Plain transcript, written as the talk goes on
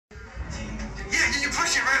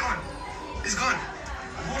It's gone.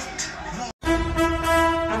 What?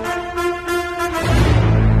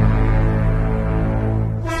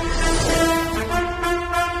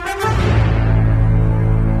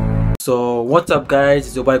 So what's up guys,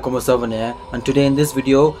 it's your boy Kajeevan here, and today in this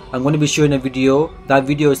video I'm going to be showing a video. That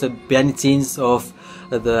video is a behind the scenes of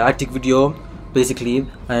the Attic video. Basically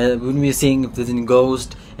we're going to be seeing if there's any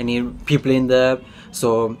ghosts, any people in there,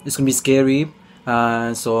 so it's going to be scary.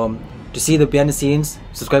 So to see the behind the scenes,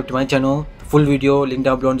 subscribe to my channel. Full video link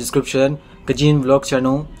down below in the description. Kajeevan vlogs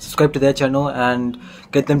channel, subscribe to their channel and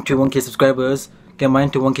get them to 1k subscribers, get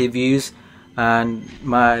mine to 1k views, and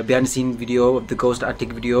my behind the scene video of the ghost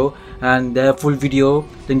attic video, and their full video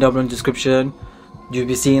link down below in the description. You'll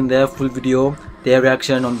be seeing their full video, their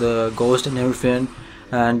reaction on the ghost and everything.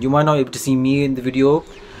 And you might not be able to see me in the video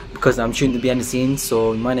because I'm shooting the behind the scenes,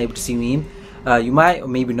 so you might not be able to see me. You might or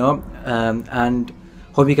maybe not. And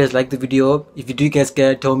hope you guys like the video. If you do get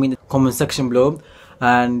scared, tell me in the comment section below.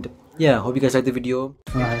 And yeah, hope you guys like the video.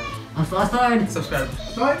 Alright. Subscribe.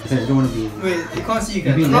 I don't want to be. Wait, you can't see you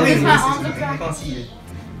guys. You can't see you.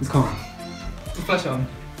 It's calm. Put the flashlight on.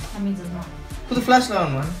 That means it's not. Put the flashlight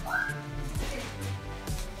on, man.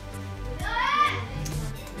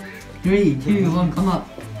 3, 2, 1, come up.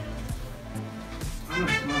 What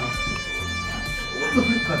the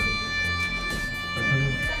frick?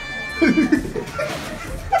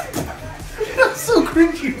 That's so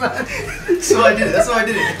cringy, man. That's why I did it. That's why I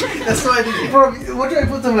did it. That's why I did it. Bro, what do I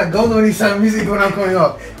put some like gold on sound music when I'm coming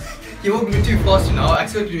up? You're walking too fast, you know. I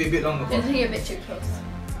expected you to be a bit longer. It's a bit too close.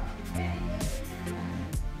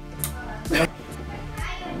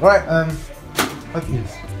 Right, okay.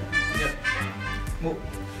 Yeah. Well.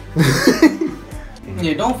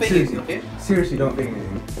 Yeah, don't fake anything, okay? Seriously, don't fake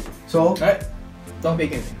anything. So, Alright? Don't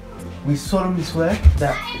fake anything. we solemnly swear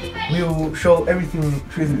that we will show everything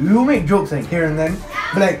truthfully. We will make jokes like here and then,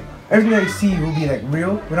 but like everything that you see will be like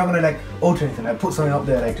real. We're not gonna like alter anything, like put something up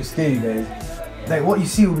there like to scare you guys. Like what you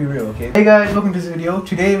see will be real, okay? Hey guys, welcome to this video.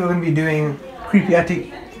 Today we're gonna be doing Creepy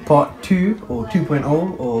Attic Part 2 or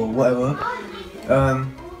 2.0 or whatever. I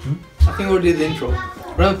think we'll do the intro.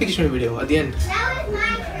 We'll have a picture video at the end.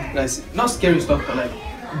 Nice. Not scary stuff, but like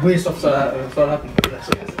weird stuff start happening. So yes,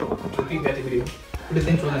 to Creepy Attic video. Do the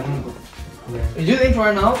intro then. Yeah. You do the intro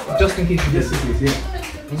right now, just in case you Just in case, yeah.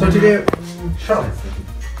 So today, shut up.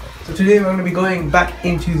 So today we're going to be going back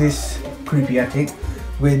into this creepy attic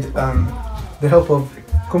with the help of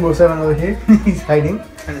Kumro 7 over here. He's hiding.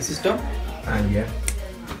 And the sister. And yeah.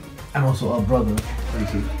 And also our brother,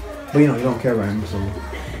 basically. But you know, you don't care about him, so.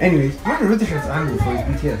 Anyways, imagine Ritish's angle for his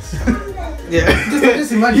BTS. Yeah.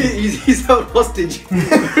 just imagine. He's held hostage. Go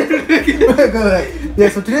like, yeah,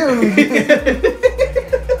 so today we're going to be.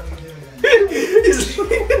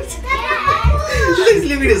 He's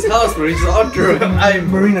leaving his house, bro. He's under him.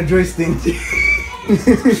 Marina Joyce thing.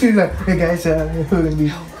 She's like, hey guys, we're gonna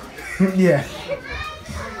be. Yeah.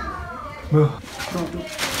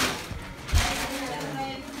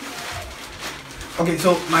 Okay,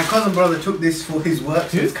 so my cousin brother took this for his work,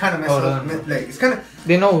 so it's kind of messed up. Like, it's kind of.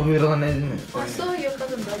 They know who it on, isn't it? I saw your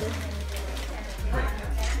cousin brother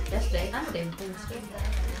yesterday. I know they were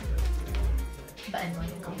but anyway,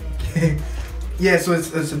 Yeah, so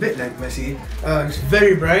it's a bit like messy. It's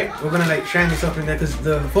very bright. We're gonna like shine this up in there because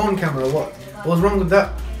the phone camera. What was wrong with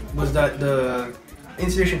that was that the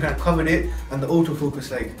insulation kind of covered it, and the autofocus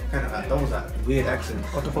like kind of that was that weird accent.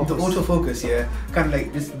 Autofocus. The autofocus, yeah, kind of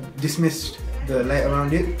like just dismissed the light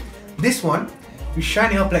around it. This one, we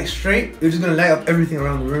shine it up like straight. We're just gonna light up everything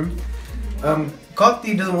around the room.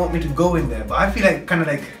 Karthi doesn't want me to go in there, but I feel like kind of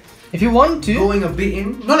like. If you want to, going a bit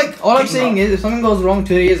in, not like. All I'm saying is, if something goes wrong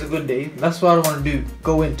today is a good day. That's what I want to do.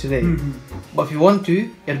 Go in today. But if you want to,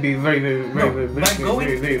 it'll be very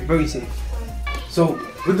safe. So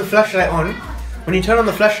with the flashlight on, when you turn on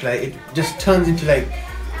the flashlight, it just turns into like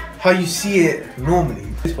how you see it normally.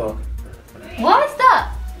 This part. what is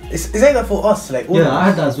that? It's like that for us, like. Yeah, I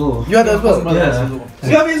had that as well. You had that as well. Yeah.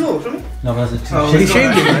 You have it as well. Show me. No, that's a He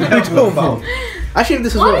shaved it, man. What are you talking about? I shaved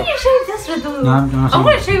this as Why well. did you shave this with the... No, I'm not I'm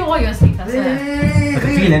gonna show you while you're asleep, I swear. I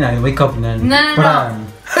can feel it. I wake up and then. No.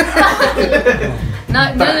 No.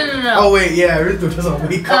 Oh wait, yeah, Ritu doesn't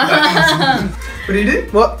wake up that easy. What did you do?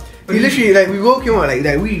 What? He literally like we woke him up like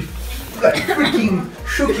we like freaking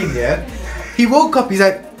shook him, yeah. He woke up, he's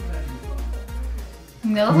like.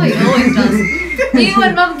 No, that's what he always does. Even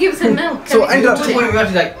when mum gives him milk. So I ended up To the point we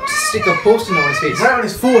actually like stick a post-it note on his face. right on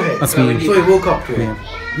his forehead. That's me. So he woke up to it.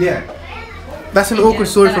 Yeah. That's an awkward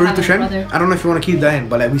story for Ritu Shen. I don't know if you want to keep that in,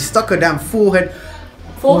 but like we stuck her damn forehead.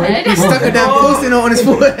 Forehead? He stuck a damn post-it note on his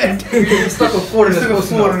forehead. He stuck a forward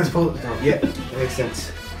on his post-it note. Yeah, makes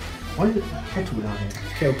sense. Why is it kettle down here?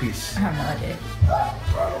 Kettle piece. I have no idea.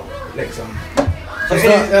 Like some.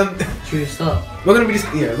 Should we start? We're gonna be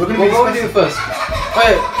we're gonna be What are we doing first?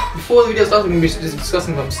 Oh, before the video starts, we're gonna be just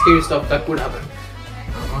discussing some scary stuff that could happen.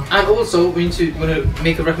 And also, we're gonna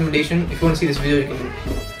make a recommendation. If you want to see this video, you can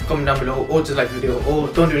comment down below, or just like the video, or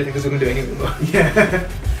don't do anything because we're gonna do it anyway.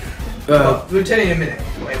 Yeah. We'll tell you in a minute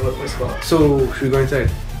what it's about. So should we go inside?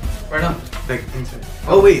 Right now? Like inside.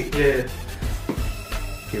 Oh wait. Yeah.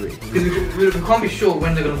 Okay, wait. Because we can't be sure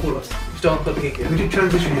when they're gonna call us. Just don't cut the cake yet. We did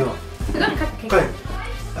transition it off. We're gonna cut the cake. Cut it.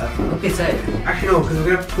 Okay, so Actually no, because we're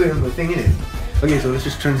gonna have to put it on the thing in it. Okay, so let's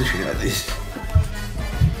just transition it like this.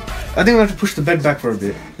 I think we'll have to push the bed back for a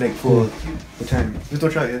bit, like for the time. Just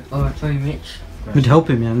watch out, yeah. oh, 20 minutes. We'd help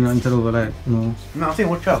him, yeah, instead of like, you know. No, I think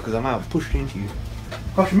watch out because I might have pushed into you.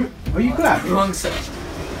 Gosh, are you glad? Wrong side. Is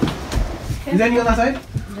there any on that side?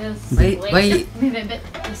 There's, Wait. Just move it a bit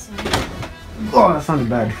this way. Oh, that sounded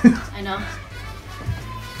bad. I know.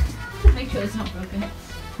 Make sure it's not broken.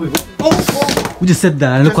 Wait, what? Oh! We just said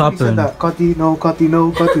that and look what Just said happened. that. Cutty, no, Cutty,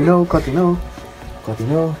 no, Cutty, no, Cutty, no. Cutty,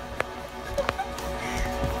 no.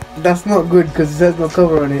 That's not good because it has no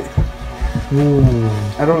cover on it. Ooh.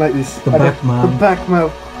 I don't like this. The back, man. The back, man.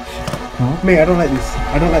 Huh? Mate, I don't like this.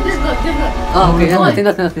 I don't like Just this. look, just look. Oh, okay,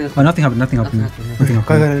 Nothing. Oh, nothing happened, nothing happened. Nothing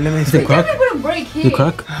happened. Let me Is it crack? Definitely wouldn't break here. The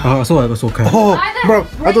crack? Oh, I saw it, I saw crack. Oh, Either bro,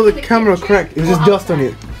 I thought the break camera kitchen cracked. It was or just dust on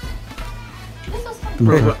it. This was fun.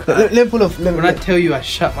 The crack. Let me pull off. Let When I tell you I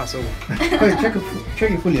shut myself. Wait, check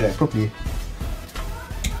it fully, like properly.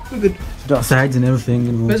 We're good. Dust. Sides and everything,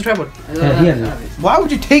 you know. Where's the tripod? Yeah, yeah. Why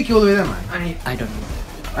would you take you all the way there, man? I don't know.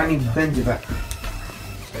 I need to bend you back.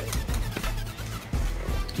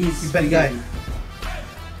 He's You better guy.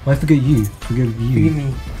 Why forget you? Forget you. Forgive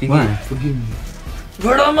me. Why? Forgive me.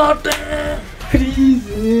 But I'm not there. Please.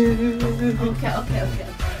 Okay.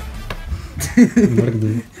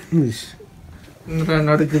 English. No,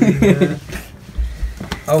 not a good thing.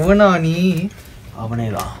 Avanani.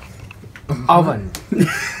 Oven. Oven.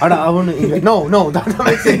 No, that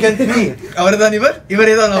makes it against me. Avardhan Ivar.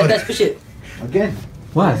 Let's push it. Again.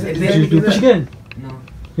 Why? Is there Should anything you push there? again? No.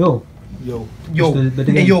 Yo. Yo. Yo.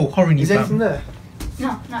 Hey, yo, horror Is there anything there?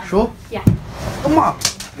 No. Sure? Yeah. Come on.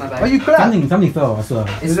 My Are you glad? Something fell, I swear.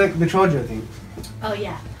 It's like the charger thing. Oh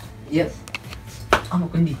yeah. Yep. I'm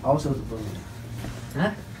not Quindi. I also have the phone.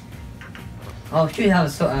 Huh? Oh, should have a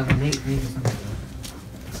sort of make something.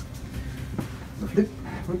 Look,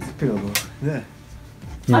 what's the pillow go? There.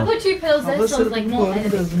 Yeah. I put 2 pills there, so it's like more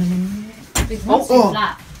elevated. Because one's too Oh.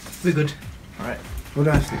 flat. We're good. What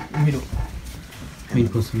do I sleep? Middle. Maybe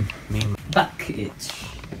possibly. Back itch.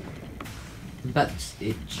 Back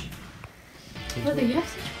itch. Brother, you have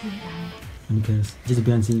such weird eyes. Who cares? Just a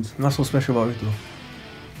behind scenes. What's so special about it though?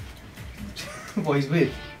 Boy, he's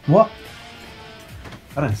weird. What?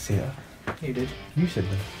 I didn't say that. You did. You said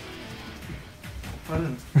that. I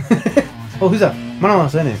don't know. Oh, who's that? Manamas,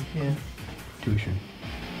 isn't it? Yeah. Tuition.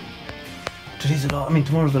 Today's the last. I mean,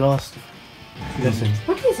 tomorrow's the last lesson.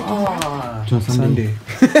 What is it? Oh. Do you want Sunday?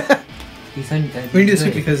 We can We do this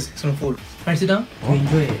week because it's on fold. Can I sit down? We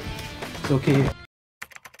enjoy it. It's okay.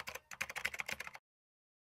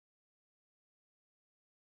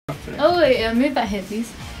 Oh wait, move that here,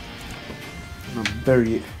 please. No,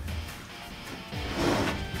 bury it.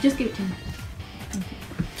 Just give it to me.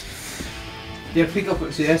 Yeah, pick up. So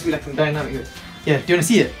it has to be like some dynamic. Yeah, do you want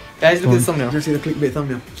to see it? Guys, look at the thumbnail. Just see the clickbait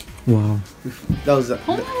thumbnail. Wow. That was that.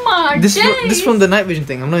 Oh my This days. is from the night vision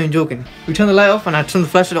thing. I'm not even joking. We turned the light off and I turned the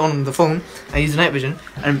flashlight on the phone. I used the night vision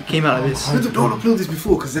and it came out like this. Don't upload this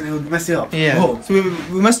before because then it would mess it up. Yeah. Oh. So we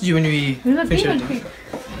messaged you when we We were finished being everything.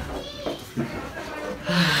 creep.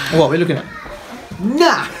 What? We're looking at.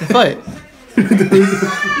 Nah! Fight.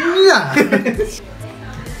 Nah!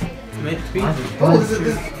 Meant to be. Oh, this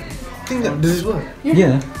thing that. Does this work?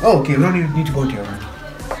 Yeah. Oh, okay. We don't need to go to your room.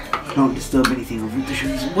 Don't disturb anything over the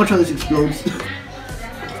shoes. Watch how this explodes.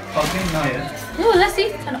 Okay, now yeah. Oh, let's see.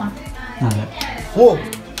 Turn it on. Whoa!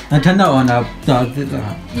 I turned that on. Yeah,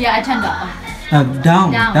 I turned that on.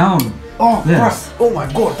 Down. Down. Down. Oh, Yes. bruh. Oh my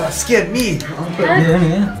god, that scared me.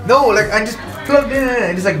 Yeah. No, like I just plugged in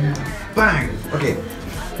and it's like bang. Okay.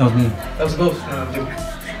 That was me. That was a ghost. No, I'm joking.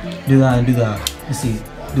 Do that and do that. Let's see.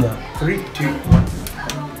 Do that. 3, 2, 1.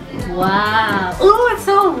 Wow. Oh, it's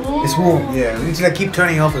so warm. It's warm. Yeah, we need to like keep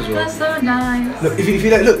turning it off as well. That's so nice. Look, if you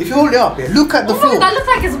hold it up, yeah, look at the Oh my floor. god, that looks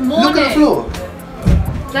like it's morning. Look at the floor.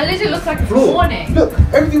 That literally looks like it's Floor. morning. Look,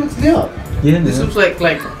 everything looks lit up. Yeah. This looks like if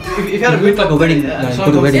you had a It looked like a wedding. Yeah, Like, so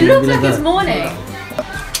go to I'm- wedding. It looks Be like it's that. morning.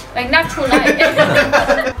 Like natural light.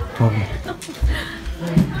 Problem.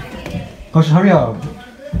 Gosh, hurry up.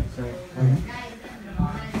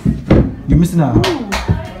 You're missing out.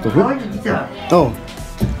 So good? Oh.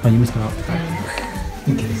 Oh, you missed out.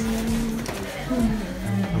 Okay.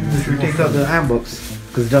 Should we take out the iron box?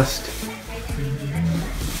 Because dust.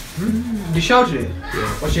 Did you shower today?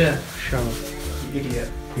 Yeah. What's your Shower. you idiot?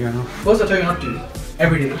 Yeah, no. What's I tell you not to?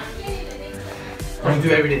 Every day. Or you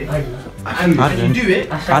do every day. And you do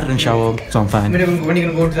it. I didn't shower, so I'm fine. When are you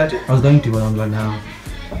gonna go to that? I was going to, but I'm going now.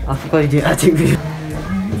 I forgot you did attic video.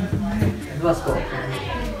 Let's go.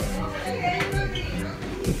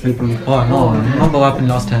 Oh no, remember what happened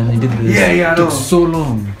last time? They did this. Yeah, I know. It took so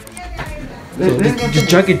long. So just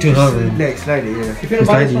drag it to her. Next, slide it, yeah. If you're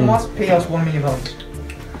gonna buy this from us, pay us £1 million.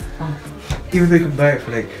 Even though you can buy it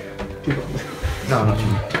for like £2. No, not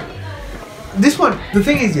cheap. This one, the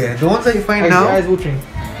thing is, yeah, the ones that you find now. Eyes watering.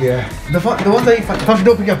 Yeah. The ones that you find. If you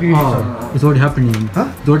don't pick up, you Oh, it's already happening.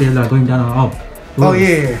 Huh? It's already like going down and up. Oh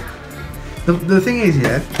yeah. The thing is,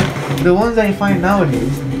 yeah, the ones that you find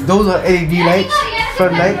nowadays, those are LED lights,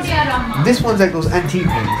 front lights. This one's like those antique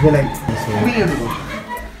ones. They're like beautiful.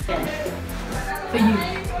 For you.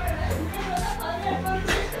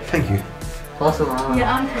 Thank you. Awesome.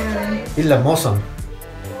 Yeah, I'm Illa awesome.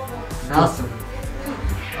 Awesome.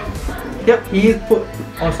 Yep, he put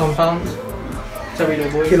on some pounds. Sorry,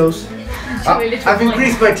 little boy. Kilos. I've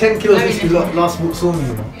increased by 10 kilos since you last saw me,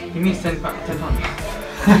 you know. He needs 10 pounds.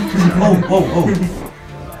 Oh.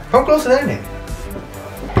 How close are they?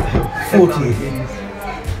 40.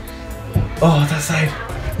 Oh, that side.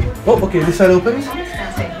 Oh, okay, this side opens.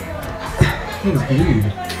 It's blue.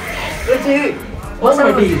 What's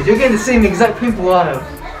my deal? You're getting the same exact pimple I have.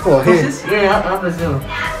 Oh, here. This? Yeah, I'm the same.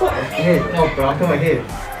 No, bro, I'm talking about here.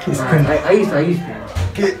 I used to.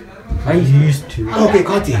 Okay. I used to. Okay,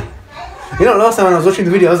 Kati. You know, last time when I was watching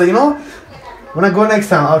the video, I was like, you know, when I go next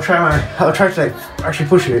time, I'll try to like actually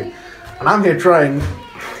push it. And I'm here trying. I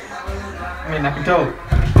mean, I can tell.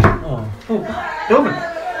 Oh. It opened.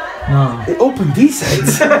 No. It opened these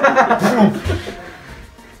sides.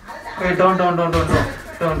 Okay, don't.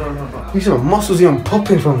 You see my muscles even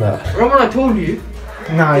popping from that. Remember when I told you?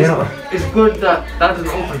 Nah, you know. It's good that doesn't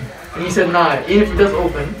open. And you said, nah, even if it does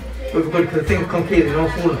open, it'll be good because the thing come clear, they don't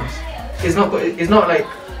fall on us. It's not like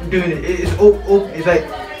doing it. It's open. It's like.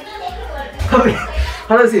 How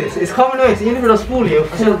do I say this? It's common noise. Even if it does fall here,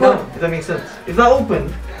 it'll shut down. If that makes sense. If that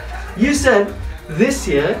opened, you said this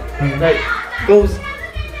here, like, goes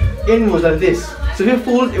inwards like this. So if it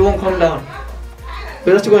falls, it won't come down.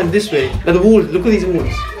 But it has to go in this way. Like the walls. Look at these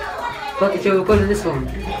walls. But you're recording this one.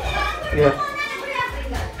 Yeah.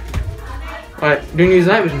 Alright, do you use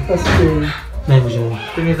night vision? That's cool. Night vision.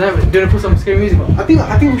 Do you use night vision? Do you want to put some scary music on? I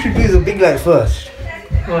think we should use a big light first.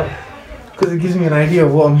 Why? Because it gives me an idea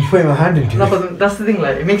of what I'm putting my hand into. No, but that's the thing,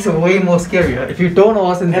 like, it makes it way more scarier. If you don't know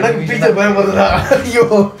what's in there, And I can picture by what that.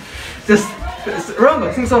 Yo. just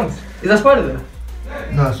remember, sing songs. Is that spider there?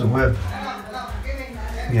 No, it's a web.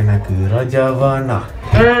 Yanaku Rajavana.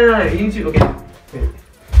 No, you need to, okay. Wait.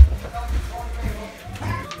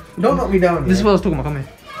 Don't knock me down. This is what I was talking about, come here.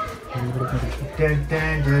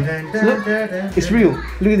 Look, it's real.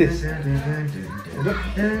 Look at this. Look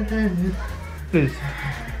at this.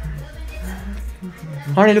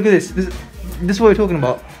 Honey, look at this. This is what we're talking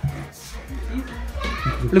about.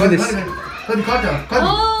 Look at this.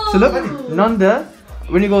 So look, none there.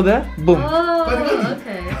 When you go there, boom. Oh,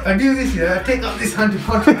 okay. I do this here. I take out this hand in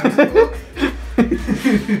front of me.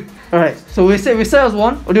 Alright, so we say as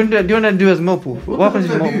one, or do you want to do as multiple? What happens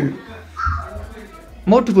if it's multiple?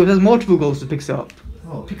 Multiple, if there's multiple ghosts, it picks it up.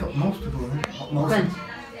 Oh, pick up multiple. When?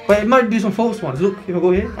 But it might do some false ones. Look, if I go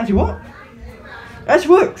here, actually what? It actually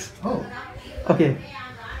works. Oh. Okay.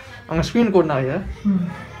 I'm gonna screen record now, yeah?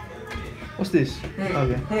 What's this? Hey,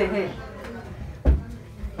 Okay. hey.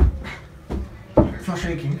 It's not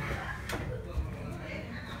shaking.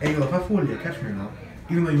 Hey, yo, if I fall here, catch me now.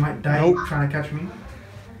 Even though you might die trying to catch me.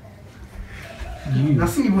 Now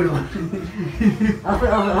see you, boy.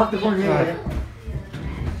 I'll have to go in here.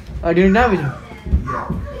 Do you need night vision? Yeah.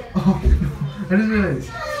 Oh, I just realized.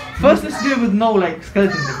 First, let's do it with no like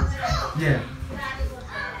skeleton things. Yeah.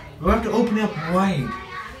 We have to open it up wide.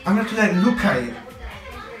 I'm going to like look at it.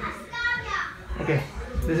 Okay.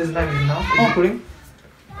 This is night vision now. Is it recording?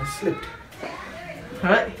 I slipped.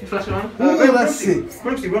 Alright, flash it on. Ooh, that's sick.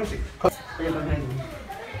 Broomstick. God,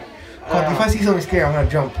 if I see something scary, I'm going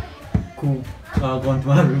to jump. Cool. I'll go into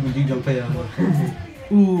my room and you jump here.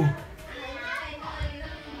 Ooh.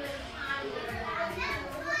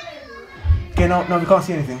 Okay, no, we can't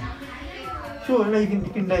see anything. Sure, no, you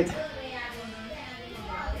can like.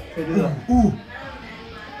 Okay, do that. Ooh.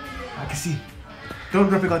 I can see. Don't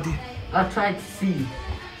drop it, Gotti. I'll try to see.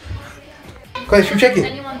 Guys, should we check it?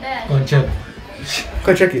 Anyone there? Go and check.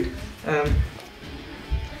 Go check it.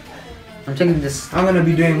 I'm checking this. I'm gonna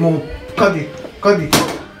be doing more. Kadi.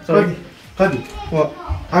 Sorry. What?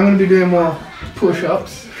 I'm gonna be doing more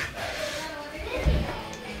push-ups.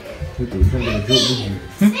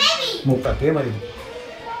 More kati, buddy.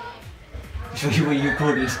 Show you what you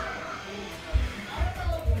call this.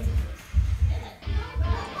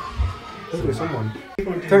 Look at someone.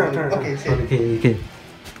 Turn. Okay, see it. Okay.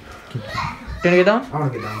 Can I get down? I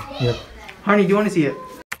wanna get down. Yep. Honey, do you want to see it?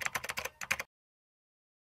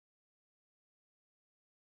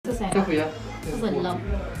 It's the same. Careful, yeah. It's a lump.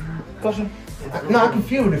 Caution. No, I can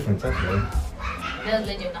feel the difference actually. There's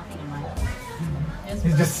legit nothing in mine.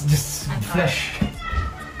 It's just flesh.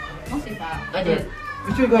 Not too bad. I did.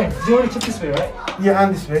 Which way are you going? You already took this way, right? Yeah,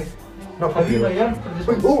 and this way. Not Have you? properly. Yeah, put this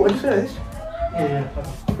Wait, way. oh, I just realized. Yeah.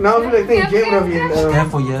 Now I feel like thinking Jam Ravi in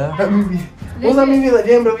Careful, yeah. that movie. What was that movie that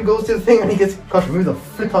Jam Ravi goes to the thing and he gets gosh, move the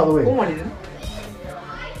flip out of the way. Oh, money then.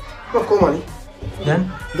 Not Komali. Then?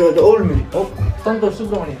 The old movie. Oh, Tanto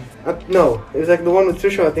Subramanian. no, it was like the one with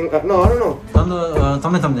Trisha, I think. No, I don't know.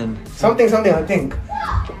 Something. Something, I think.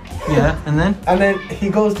 Yeah, and then? And then he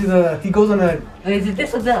goes on a. Is it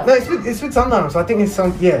this or that? No, it's with Sundowner, so I think it's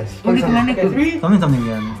some. Yes. Yeah, Hindi ko na Okay, three. Something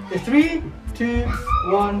again. It's 3, 2,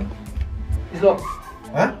 1. It's locked.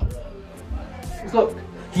 Huh? It's locked.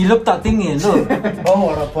 He looked that thing in, look. Oh,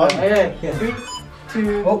 what a fun. Yeah. 3,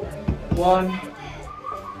 2, Oh, 1.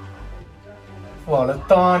 what a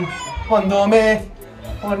ton. One me.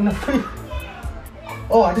 One free.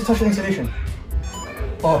 Oh, I just touched the installation.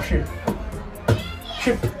 Oh, shit.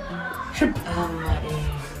 Ship.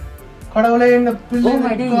 Karole in the Oh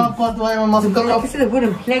my days. I can see the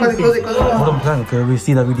wooden plank. Okay, we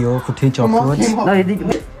see the video footage afterwards. No, you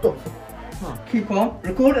didn't. Keep calm.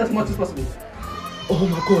 Record as much as possible. Oh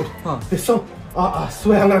my god. Huh. There's some. I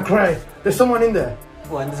swear I'm gonna cry. There's someone in there.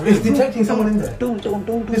 What, in this It's video? detecting someone in there. Don't.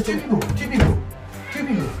 There's two people.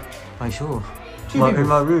 Are you sure? Two In people.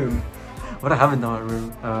 my room. What I have in my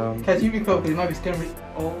room? Catch you be careful, it might be scary.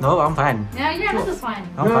 Oh. No, I'm fine. Yeah, this is fine.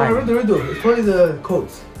 I'm No, fine. Riddle. It's probably the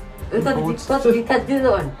coats. You can't do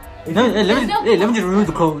that one. No, let me just remove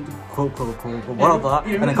the quote, whatever,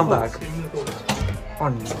 and then come back.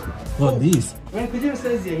 On. What these? When Kajeevan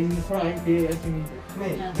says yeah, he's crying, they actually.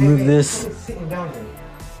 Mate, Remove this. someone's sitting down here.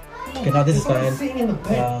 Okay, now this is Someone's fine. sitting in the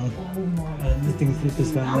bed. This thing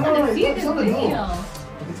is fine. I'm gonna see this It's on the video. door.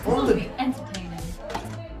 It's gonna be entertaining.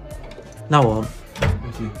 Now what?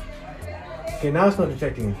 Okay, now it's not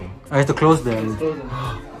detecting anything. I have to close them.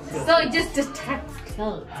 So it just detects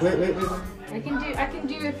clothes. Wait. I can do a What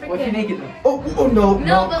if you're freaking. naked then? Oh no,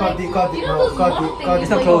 No, but Kati, like, Kati, you know no, those Kati, long things Kati. It's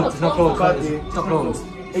not closed. It's not closed. Kati. It's not closed.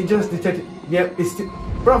 It just detected. Yep, it's still.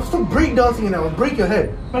 Bro, stop breakdancing in that one. Break your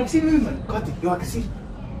head. But I can see movement. Kati, yo, I can see.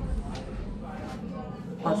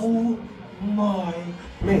 Oh my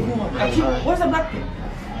man. What's the black thing?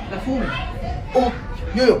 Like forming. Oh,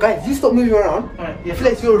 yo, guys, you stop moving around. Alright, yeah.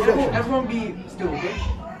 Flex your reflection. Everyone be still, okay?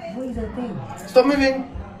 What is that thing? Stop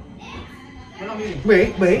moving. We're not moving.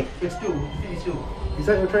 Wait. We're still. Be still. Is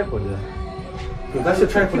that your tripod there? Yeah, that's your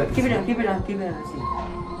tripod. Keep it on. See.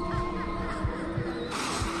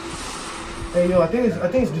 Hey, yo, I think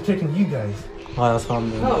it's detecting you guys. Oh, that's fine.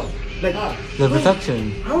 No. Like, The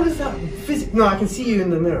protection. how does that No, I can see you in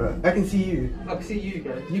the mirror. I can see you. I can see you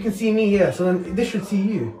guys. You can see me here, so then this should see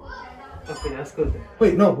you. Okay, that's good then.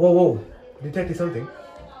 Wait, no, whoa. Detected something.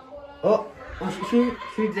 Oh,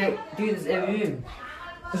 Should they do this every room?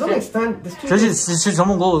 there's something there's two. Should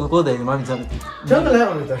someone go there? You might be Turn the light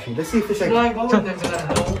on it actually. Let's see if it's Should like. I go with them to that?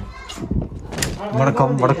 No.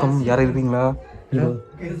 வணக்கம் யார் இருக்கீங்களா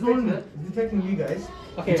Okay, there's one detecting you guys.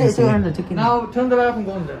 Okay. Chicken. Now turn the light off and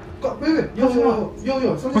go in there. Wait. Yo.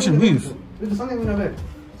 Something Push it, in the move. bed. There's something in the bed.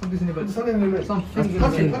 Something's in the bed. There's something in the bed. Something in the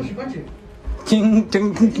Punch bed. it. Ching.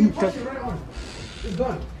 Punch it right on. It's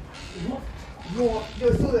gone. Yo,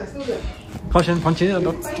 it's still there. Caution, punch it. Yo,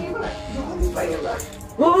 it's fighting back.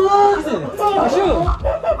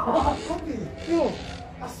 Yo,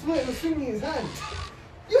 I swear it was swinging his hand.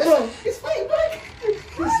 Yo, it's fighting back.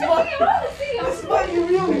 It's fighting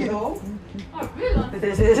real, you know.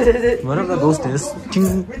 Whatever the ghost is.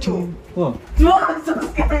 Ching. What? No, it's so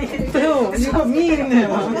scary. You got me in there,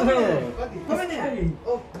 man. Come in here.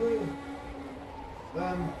 Oh,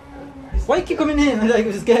 Why you keep coming in? Like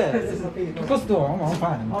you're scared. Close the door. I'm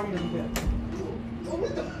fine.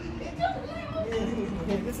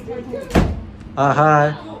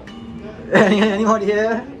 Hi. Anyone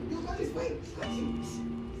here?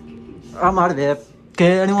 I'm out of there.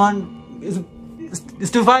 Okay, anyone? Is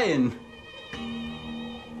still fighting?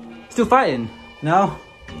 Still fighting? Now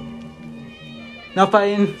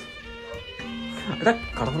fighting?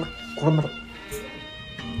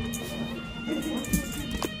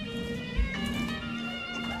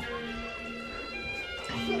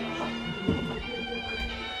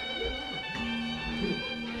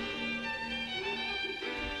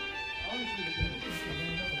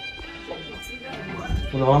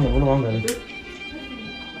 wrong, wrong.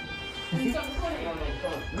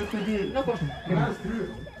 No question. I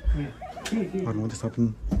don't know what's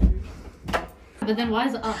happening. But then why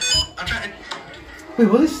is it up? Wait,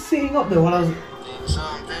 was this sitting up there while I was...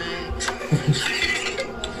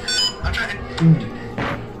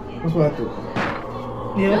 That's what I thought.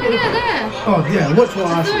 Yeah, Oh okay. yeah, there. Oh yeah, watch what I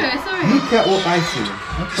see. Sorry. Look at what I see.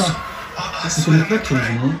 It's a reflection, you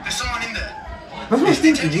know? That's what I was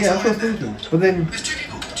thinking, yeah, that's what I was thinking. But then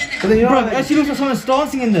you know Bro, like, it actually looks like someone's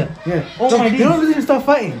dancing in there. yeah. Oh So, my you know days. when they start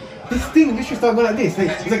fighting? This thing literally start going like this. Like,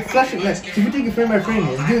 it's like flashing, like, if you take it frame by frame,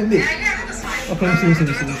 it's doing this. Okay, let me see.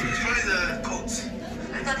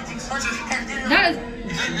 That is,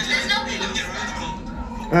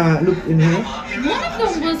 Look in here. one of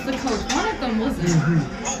them was the coat, one of them wasn't.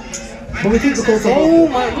 But we take the coats off. Oh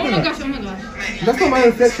my Oh my god. gosh, oh my gosh. That's not my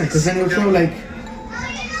reflection, because then it'll show like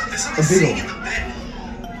a big one.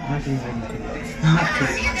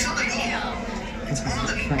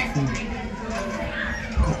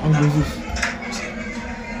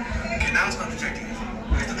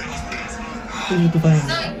 This is the fine.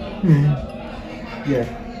 Yeah.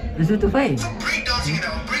 This is the fine.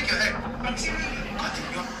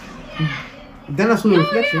 Then I saw the Oh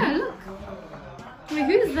reflection. yeah, look. Wait,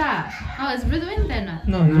 who's that? Oh, is Ridwan there now?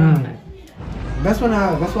 No, he's not. That's why he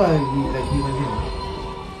went in.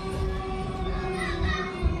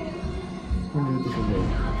 When did this go?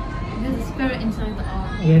 There's a spirit inside the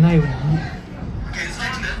arm. Yeah, now you win.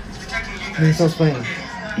 Then he starts fighting.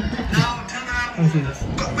 Let me see this.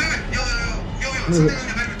 Look.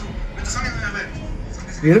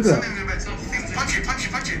 Yeah, look at that. Punch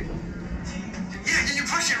it. Yeah, you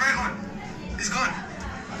push it right on. It's gone.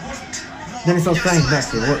 Then he starts fighting back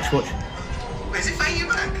here. Watch. Wait, is it fighting you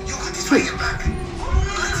back? You're going to fight you back.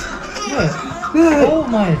 Where? Look, Oh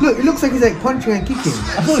my. look, it looks like he's like punching and kicking.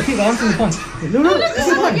 I saw the kick, I want to see the punch. No, it's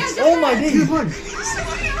a punch. Yeah, Oh my It's a days. punch.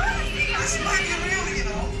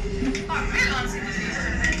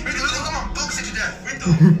 Come on, box it to death.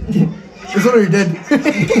 It's already dead.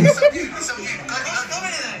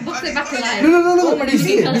 Box it back alive. No. Oh my You days.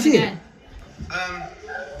 see it? You see it?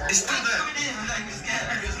 It's still there.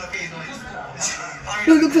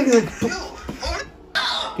 Look, it looks like he's like.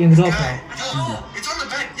 In the dark now. It's on the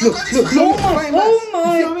bed. Look. Fighting back. Oh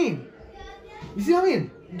my. You see what I mean? You see what I mean?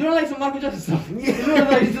 Do I like some Michael Jackson stuff? Yeah. You know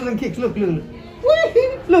like he doesn't kicks. Look at that.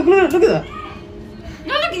 Look at that.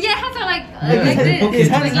 No, look, yeah, hands are like Okay, this.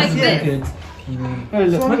 hands Like yeah. this. Oh,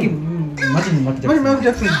 look. So Imagine Michael Imagine Michael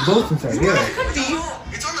Jackson's ghost inside, yeah. Could be.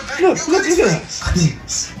 It's on the bed. Look at that.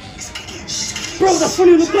 Bro, that's what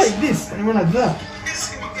you look like this. And we're like that.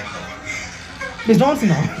 He's dancing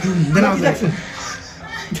now. Then I was Michael like, Jackson.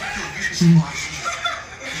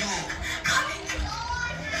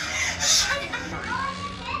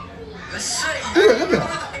 look at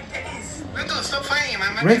that. Rento, stop fighting,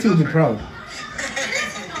 man. Renty will be proud. Look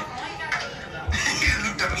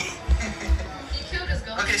at me. He killed his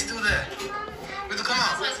girl. Okay, it's still there. Rento, come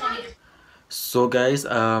out. So guys,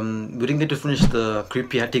 we didn't get to finish the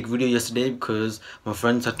creepy attic video yesterday because my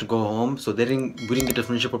friends had to go home, so we didn't get to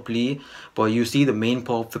finish it properly. But you see the main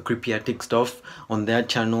part of the creepy attic stuff on their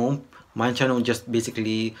channel. My channel just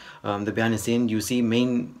basically the behind the scene. You see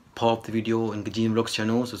main part of the video in Kajeevan Vlogs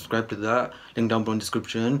channel. Subscribe to that. Link down below in the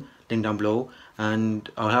description. Link down below, and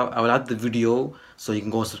I will add the video so you can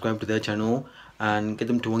go and subscribe to their channel and get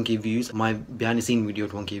them to 1k views, my behind the scene video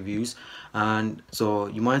to 1k views. And so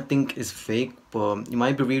you might think it's fake, but it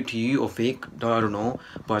might be real to you or fake, I don't know,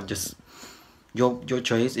 but just your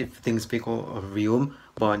choice if things fake or real.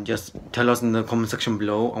 But just tell us in the comment section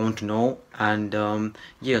below, I want to know. And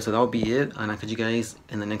yeah, so that'll be it, and I'll catch you guys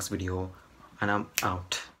in the next video, and I'm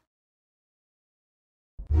out.